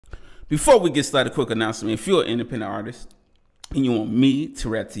Before we get started, quick announcement. If you're an independent artist and you want me to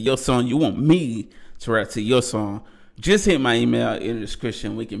rap to your song, just hit my email in the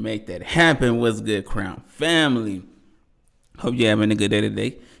description. We can make that happen. What's good, Crown family? Hope you're having a good day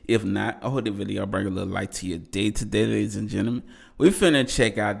today. If not, I hope the video bring a little light to your day today, ladies and gentlemen. We finna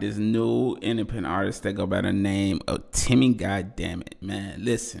check out this new independent artist that go by the name of TimmyGotdammit. Man,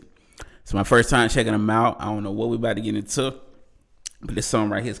 listen. It's my first time checking him out. I don't know what we about to get into, but this song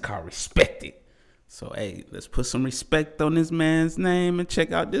right here is called Respected. So, hey, let's put some respect on this man's name and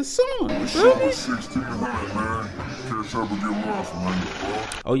check out this song.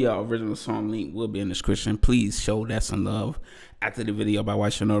 Oh, yeah, original song link will be in the description. Please show that some love after the video by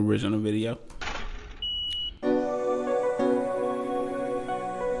watching the original video.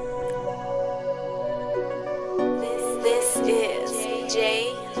 This is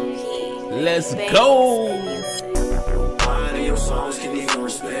JP. Let's go.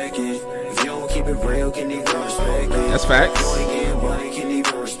 That's facts.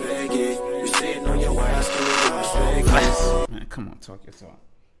 Man, come on, talk your talk.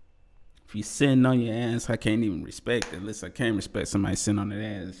 If you sitting on your ass, I can't even respect it. Listen, I can't respect somebody sitting on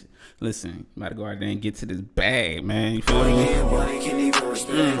their ass. Listen, you gotta go out there and get to this bag, man. You feel me? Hey,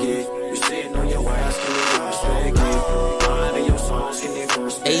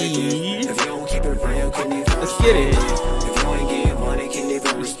 let's get it.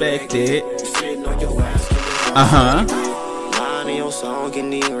 Respect it. Line in your song,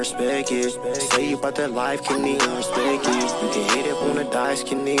 can even respect it. Say you about that life, can even respect it. You can hit it on the dice,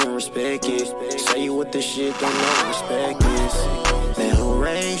 can even respect it. Say you with the shit, don't know respect this. Man, who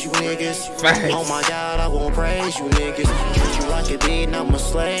raised you niggas? Facts. Oh my God, I won't praise you niggas. Treat you like a beat, I'ma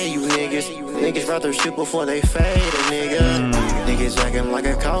slay you niggas. Niggas rather shoot before they fade a nigga. Niggas acting like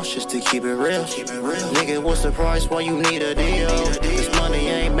a cautious to keep it real. Nigga, what's the price? Why you need a deal? This money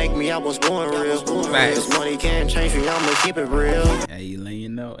ain't make me, I was born real. This money can't change me, I'ma keep it real. Hey, you let you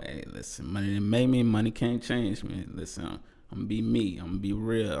know, hey, listen, money didn't make me, money can't change me. Listen, I'm gonna be me, I'm gonna be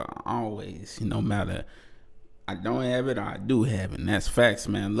real always, no matter I don't have it or I do have it. And that's facts,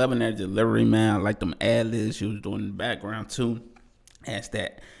 man. Loving that delivery, man. I like them ad-libs you was doing in the background too. Adds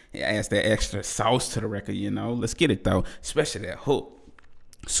that extra sauce to the record, Let's get it though, especially that hook.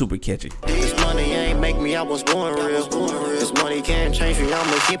 Super catchy. This money ain't make me, I was born real. This money can't change me,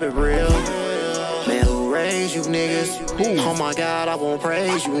 I'ma keep it real. Man, who raised you niggas? Oh my God, I won't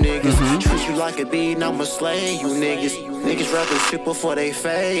praise you niggas. Treat you like a beat, I'ma slay you niggas. Niggas rather shit before they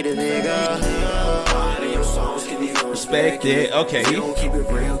fade a nigga. Respect it, okay.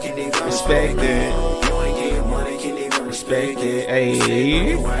 Respect it. Respect it,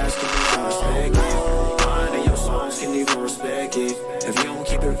 ayy.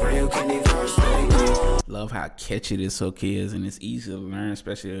 Love how catchy this hook is, and it's easy to learn,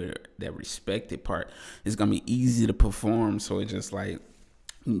 especially that respected part. It's gonna be easy to perform, so it's just like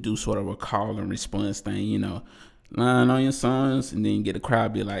you do sort of a call and response thing, line on your songs, and then you get the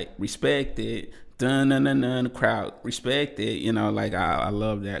crowd be like, respect it. Dun dun dun dun, the crowd respect it, like I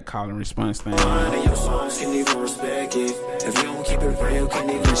love that call and response thing. Respect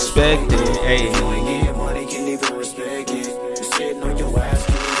it, hey.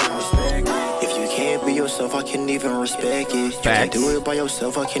 If you can't be yourself, I can't even respect it. You can't do it by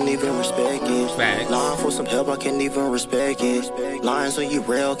yourself, I can't even respect it. Facts. Lying for some help, I can't even respect it. Lying so you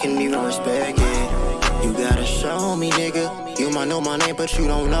real, can't even respect it. You gotta show me, nigga. You might know my name, but you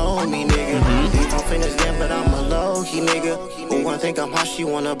don't know me, nigga. Deep off in this game, but I'm a low-key, nigga. Who wanna think I'm hot, she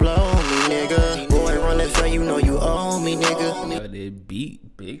wanna blow me, nigga. Boy, run this way, you know you owe me, nigga. Yo, they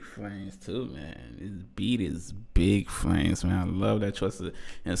beat big flames too, man. This beat is big flames, man. I love that choice of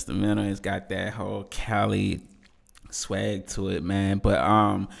instrumental. It's got that whole Cali swag to it, man. But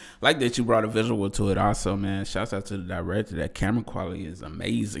like that you brought a visual to it also, man. Shouts out to the director. That camera quality is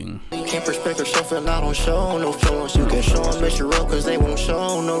amazing. You can't respect yourself and I don't show no feelings. You can show them that you're real, cause they won't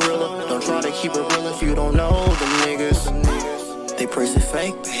show no realer. Don't try to keep it real if you don't know them niggas. They praise the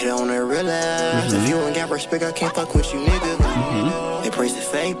fake, but they don't realize. If you ain't got respect, I can't fuck with you, nigga. They praise the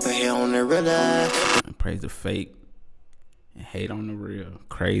fake, but they don't realize. Praise the fake and hate on the real.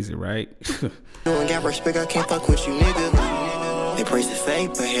 Crazy, right? You ain't got respect, I can't fuck with you, nigga. They praise the fake,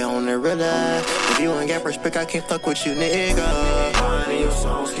 but they don't realize. If you ain't got respect, I can't fuck with you, nigga.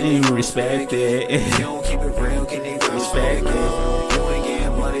 Can you respect it? You don't keep it real, can you respect it? You ain't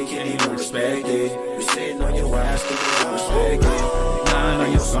getting money, can you respect it? You sitting on your ass, can you respect it? None of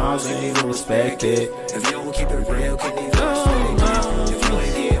your songs, can you respect it? If you don't keep it real, can you respect it?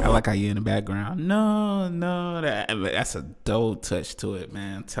 I like how you in the background. No, that's a dope touch to it,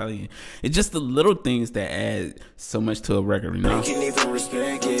 man. I'm telling you, it's just the little things that add so much to a record, You can even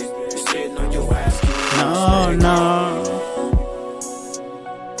respect it. no, no.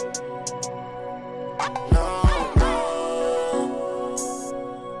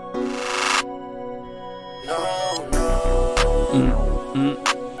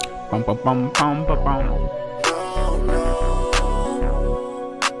 Bum, bum, bum, bum, bum, bum.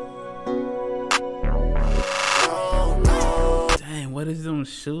 Dang, what is them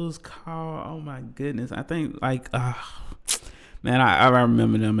shoes called? Oh my goodness. I think like man, I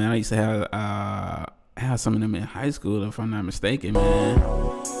remember them, man. I used to have some of them in high school, if I'm not mistaken, man.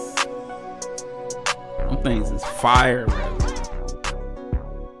 Them things is fire, bro.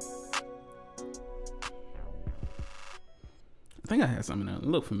 I think I had some of them.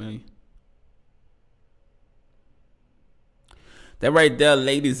 Look familiar. That right there,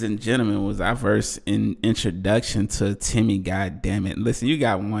 ladies and gentlemen, was our first introduction to TimmyGotdammit. Listen, you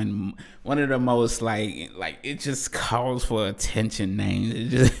got one of the most like it just calls for attention names. It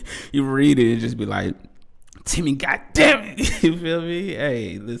just, you read it and just be like, TimmyGotdammit. You feel me?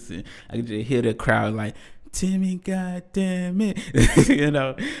 Hey, listen, I can just hear the crowd like, TimmyGotdammit. You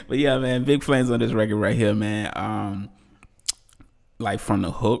know. But yeah, man, big flames on this record right here, man. Like from the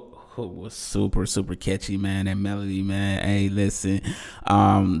hook was super catchy, man. That melody, man. Hey, listen,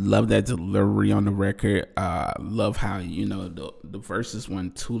 love that delivery on the record. Love how, you know, the verses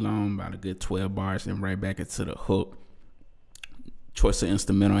weren't too long, about a good 12 bars, and right back into the hook. Choice of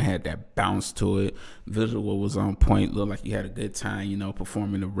instrumental had that bounce to it. Visual was on point. Looked like you had a good time, you know,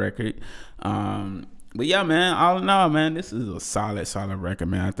 performing the record. But yeah, man, all in all, man, this is a solid record,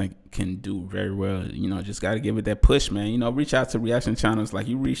 man. I think can do very well. You know, just got to give it that push, man. You know, reach out to reaction channels like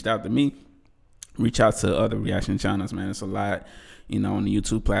you reached out to me. Reach out to other reaction channels, man. It's a lot, you know, on the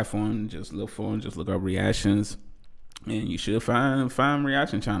YouTube platform. Just look for them. Just look up reactions, and you should find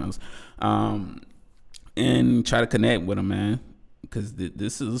reaction channels. And try to connect with them, man. Because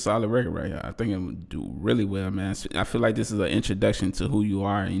this is a solid record right here. I think it would do really well, man. I feel like this is an introduction to who you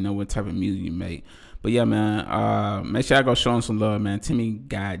are, you know, what type of music you make. But yeah, man, make sure I go show him some love, man.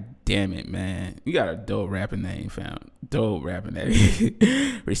 TimmyGotdammit, man. You got a dope rapping name, fam. Dope rapping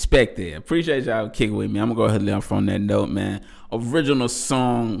name. Respect it. Appreciate y'all kicking with me. I'm going to go ahead and leave on that note, man. Original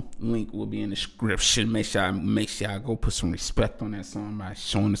song link will be in the description. Make sure I go put some respect on that song by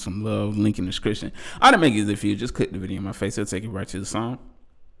showing it some love. Link in the description. I'll make it easy for you. Just click the video in my face. It'll take you right to the song.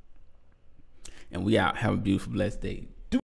 And we out. Have a beautiful, blessed day.